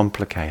quite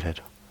complicated,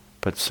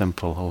 but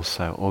simple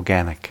also,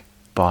 organic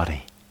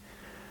body.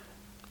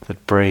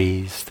 That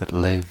breathes, that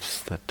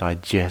lives, that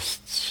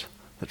digests,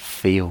 that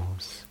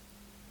feels.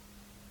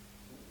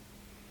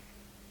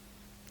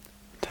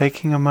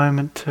 Taking a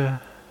moment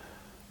to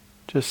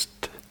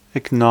just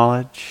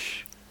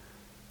acknowledge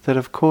that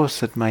of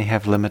course it may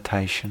have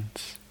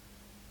limitations.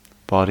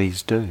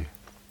 Bodies do.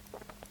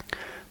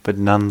 But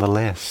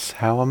nonetheless,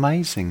 how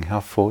amazing,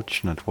 how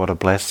fortunate, what a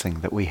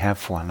blessing that we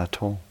have one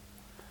at all.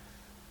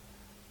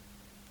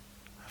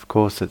 Of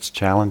course it's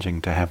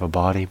challenging to have a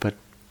body, but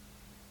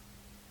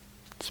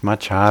it's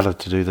much harder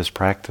to do this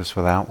practice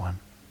without one.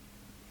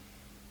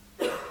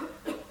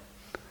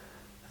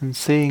 And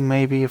seeing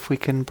maybe if we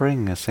can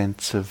bring a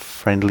sense of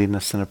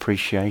friendliness and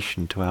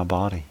appreciation to our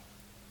body.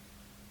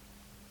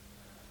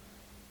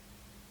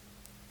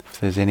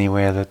 If there's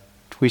anywhere that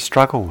we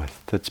struggle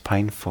with, that's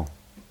painful,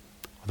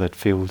 or that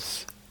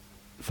feels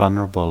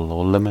vulnerable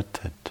or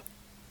limited,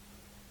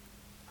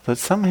 that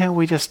somehow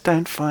we just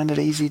don't find it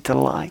easy to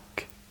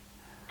like.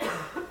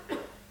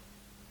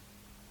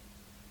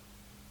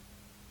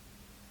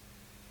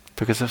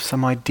 Because of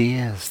some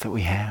ideas that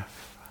we have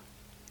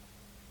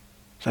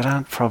that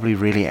aren't probably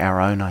really our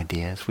own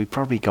ideas. We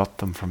probably got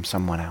them from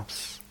someone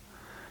else.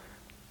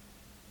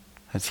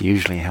 That's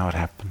usually how it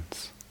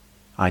happens.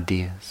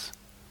 Ideas.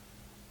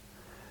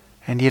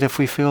 And yet if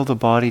we feel the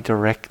body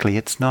directly,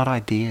 it's not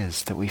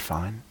ideas that we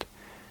find.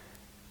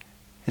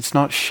 It's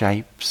not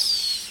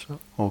shapes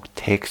or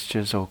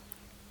textures or,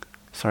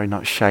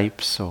 not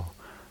shapes or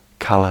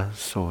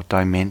colours or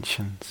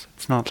dimensions.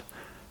 It's not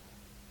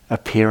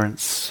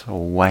appearance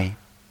or weight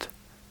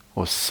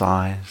or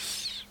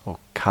size or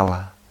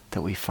colour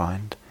that we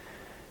find.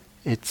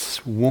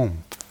 It's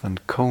warmth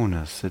and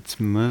coolness, it's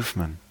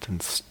movement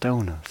and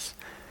stillness,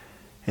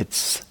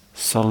 it's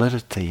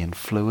solidity and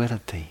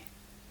fluidity.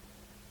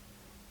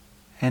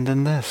 And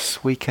in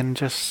this we can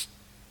just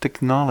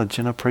acknowledge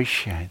and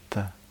appreciate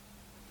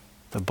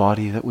the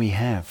body that we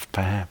have,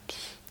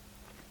 perhaps.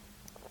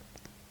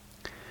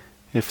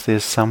 If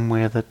there's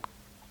somewhere that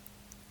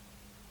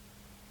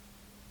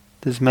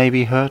is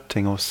maybe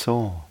hurting or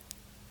sore,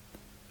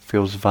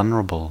 feels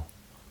vulnerable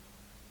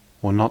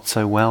or not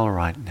so well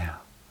right now,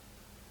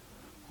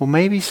 or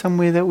maybe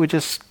somewhere that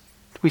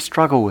we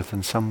struggle with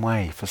in some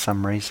way for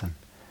some reason,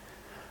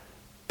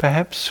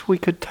 perhaps we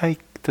could take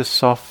the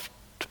soft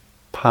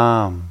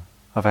palm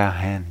of our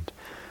hand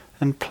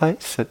and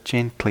place it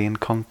gently in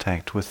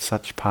contact with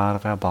such part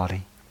of our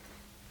body.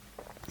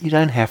 You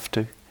don't have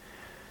to,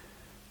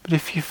 but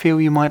if you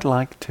feel you might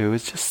like to,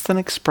 it's just an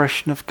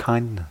expression of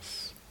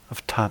kindness,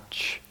 of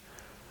touch,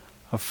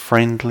 of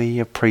friendly,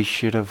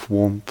 appreciative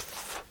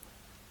warmth,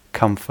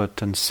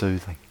 comfort and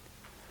soothing.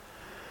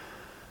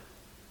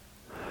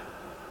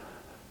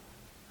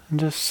 And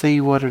just see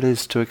what it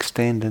is to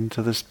extend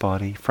into this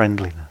body: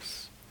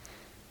 friendliness,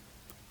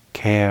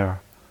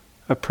 care,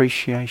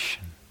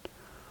 appreciation,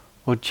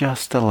 or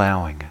just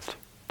allowing it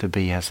to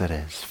be as it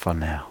is for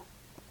now.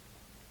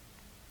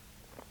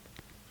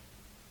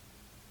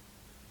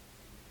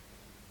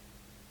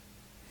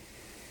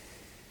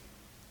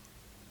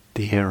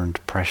 Dear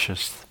and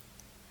precious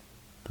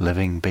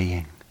living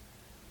being,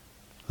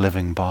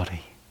 living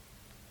body.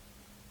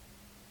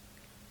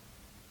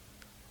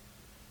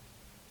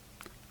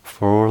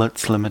 For all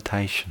its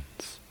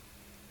limitations,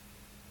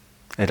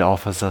 it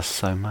offers us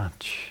so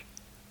much.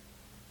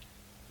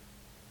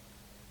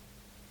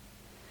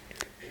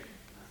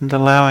 And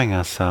allowing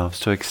ourselves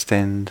to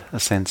extend a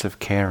sense of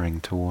caring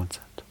towards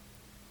it,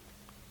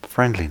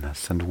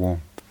 friendliness and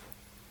warmth.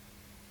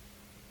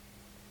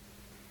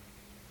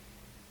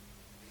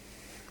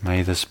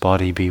 May this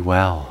body be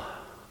well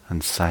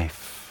and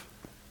safe.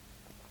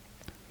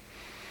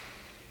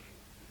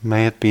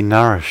 May it be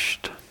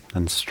nourished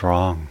and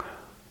strong.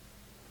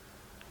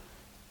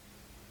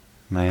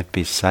 May it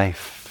be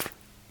safe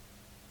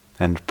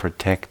and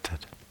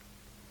protected.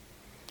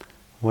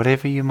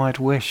 Whatever you might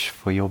wish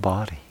for your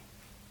body.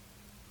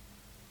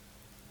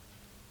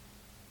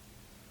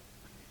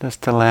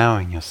 Just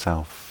allowing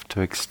yourself to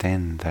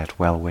extend that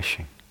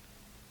well-wishing.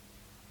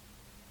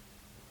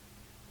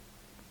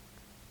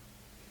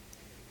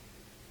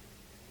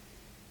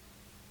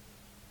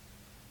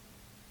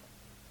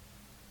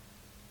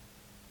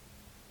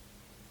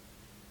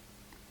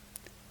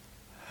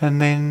 And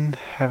then,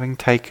 having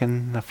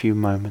taken a few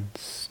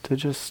moments to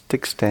just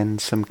extend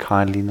some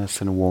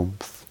kindliness and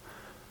warmth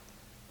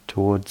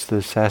towards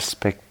this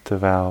aspect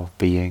of our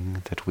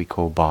being that we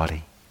call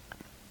body.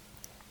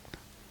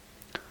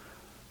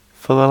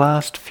 For the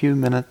last few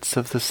minutes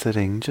of the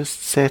sitting,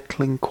 just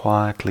settling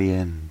quietly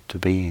into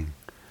being,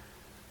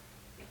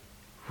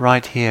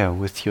 right here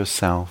with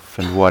yourself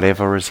and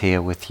whatever is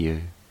here with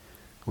you,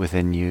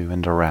 within you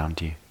and around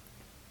you.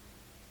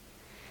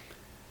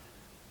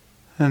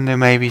 And there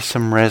may be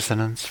some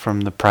resonance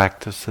from the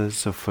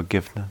practices of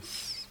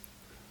forgiveness,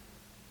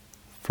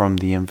 from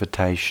the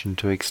invitation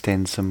to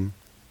extend some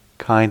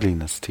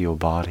kindliness to your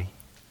body.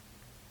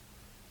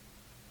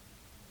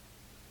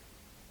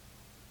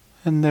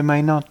 And there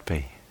may not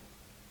be.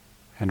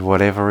 And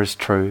whatever is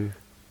true,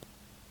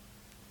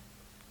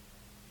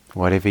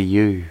 whatever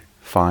you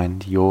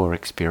find your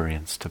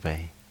experience to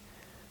be,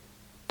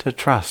 to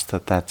trust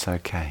that that's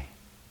okay.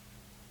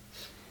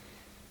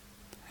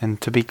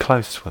 And to be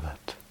close with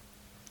it,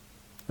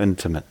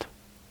 intimate,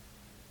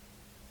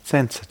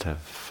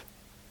 sensitive,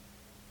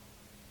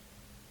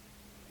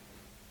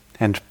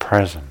 and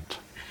present.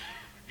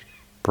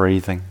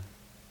 Breathing,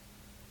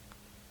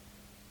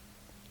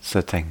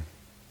 sitting,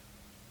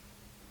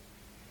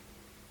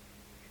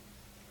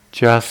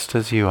 just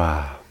as you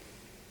are.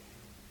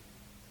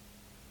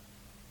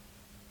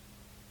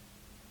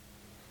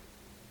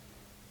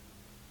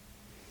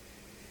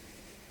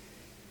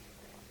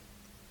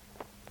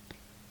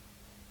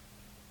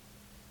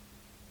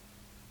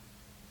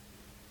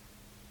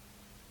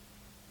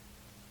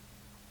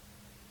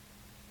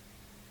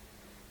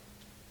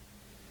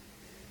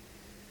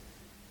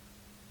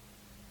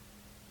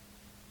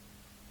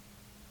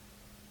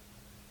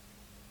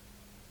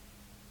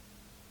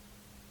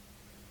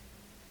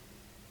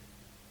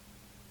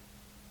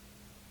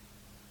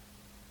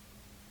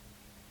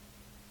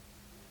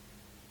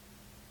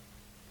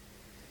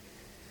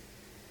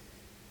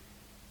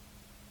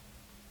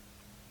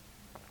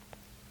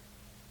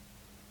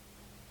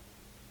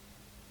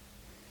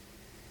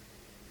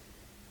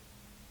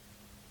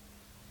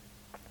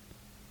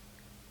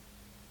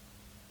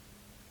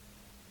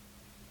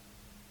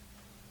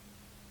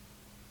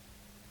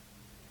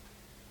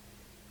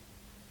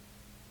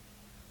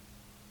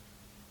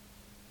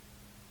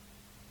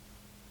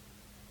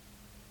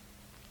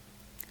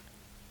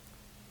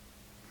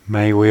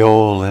 May we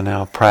all in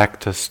our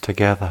practice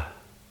together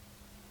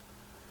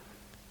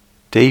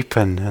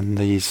deepen in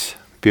these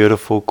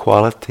beautiful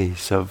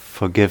qualities of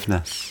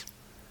forgiveness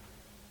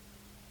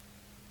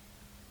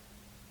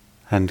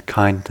and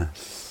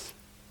kindness.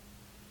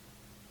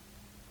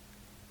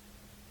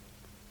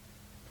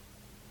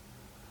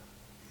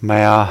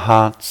 May our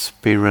hearts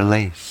be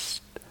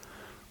released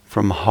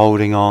from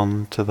holding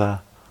on to the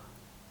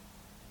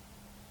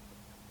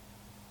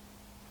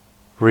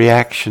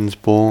reactions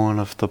born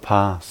of the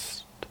past,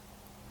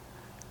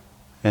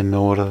 in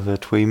order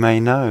that we may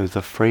know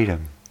the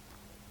freedom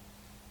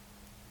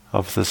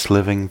of this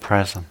living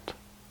present.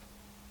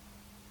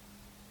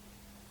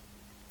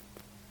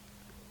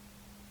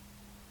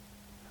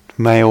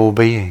 May all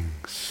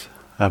beings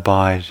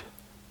abide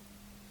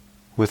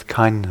with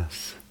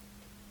kindness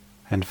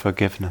and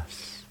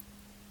forgiveness.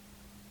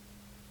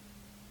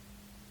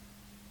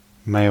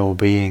 May all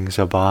beings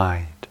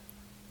abide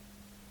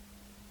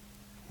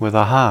with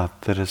a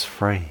heart that is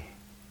free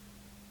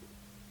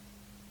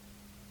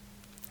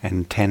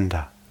and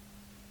tender.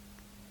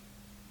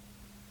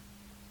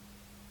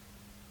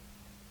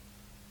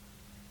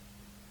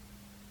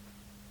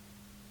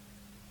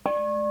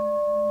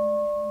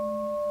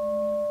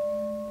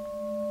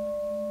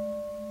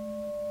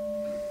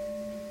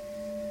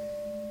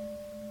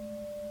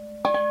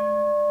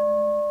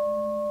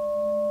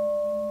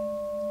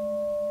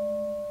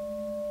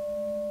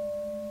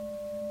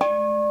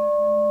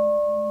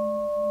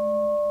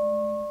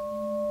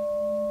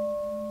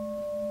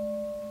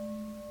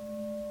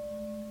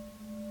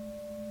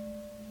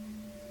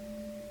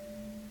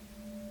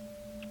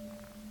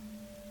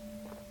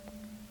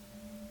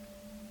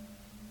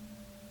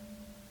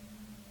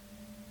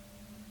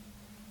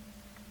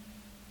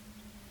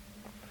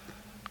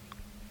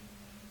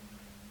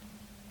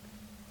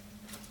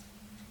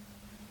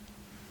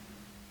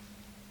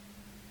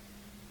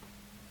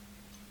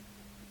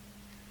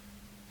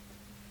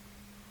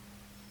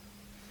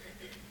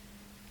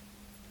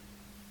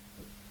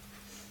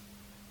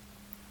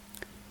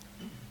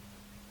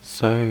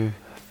 So,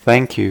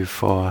 thank you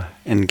for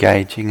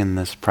engaging in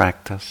this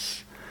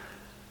practice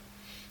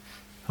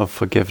of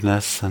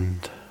forgiveness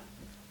and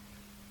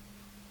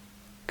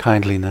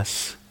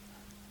kindliness.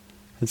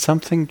 It's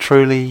something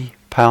truly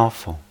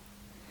powerful.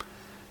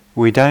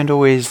 We don't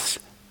always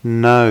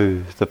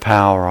know the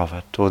power of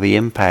it or the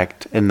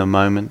impact in the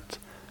moment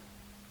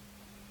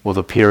or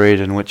the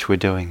period in which we're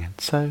doing it.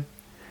 So,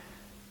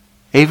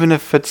 even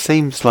if it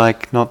seems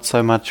like not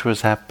so much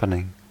was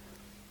happening,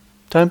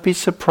 don't be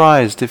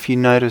surprised if you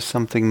notice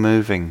something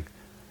moving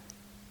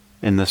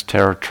in this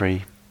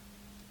territory.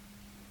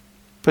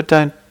 But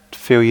don't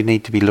feel you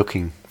need to be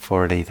looking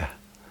for it either.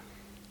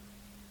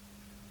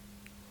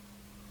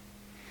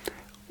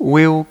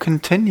 We'll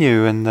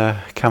continue in the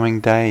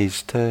coming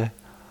days to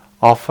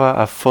offer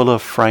a fuller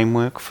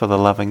framework for the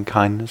loving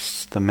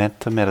kindness, the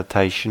metta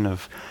meditation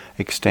of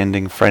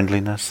extending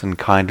friendliness and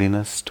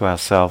kindliness to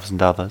ourselves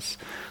and others,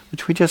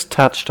 which we just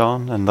touched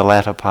on in the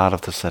latter part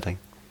of the sitting.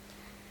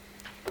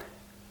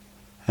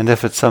 And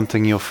if it's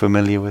something you're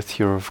familiar with,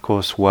 you're of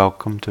course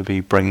welcome to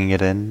be bringing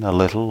it in a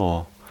little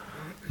or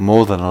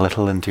more than a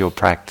little into your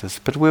practice,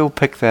 but we'll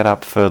pick that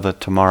up further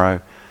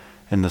tomorrow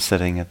in the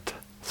sitting at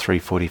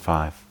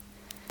 3:45.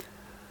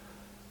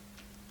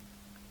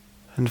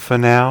 And for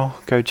now,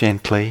 go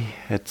gently.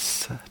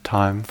 It's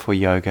time for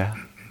yoga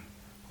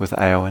with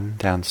Aowen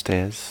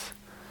downstairs.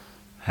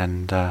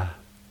 And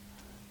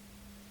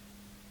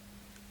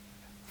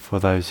for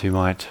those who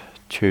might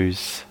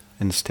choose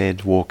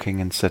instead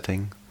walking and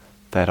sitting,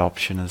 that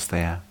option is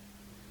there.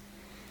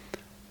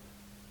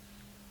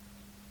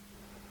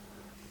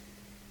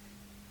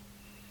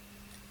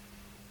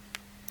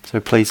 So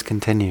please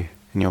continue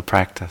in your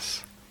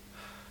practice.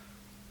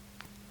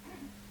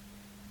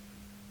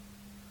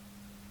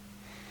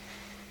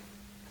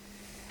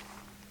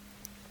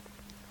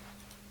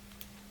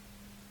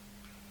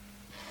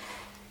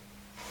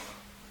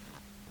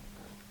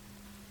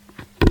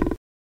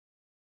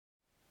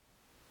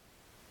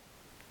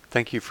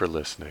 Thank you for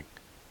listening.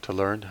 To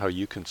learn how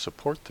you can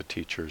support the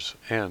teachers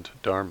and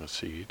Dharma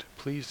Seed,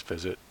 please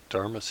visit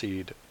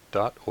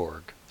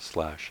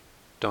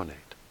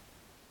dharmaseed.org/donate.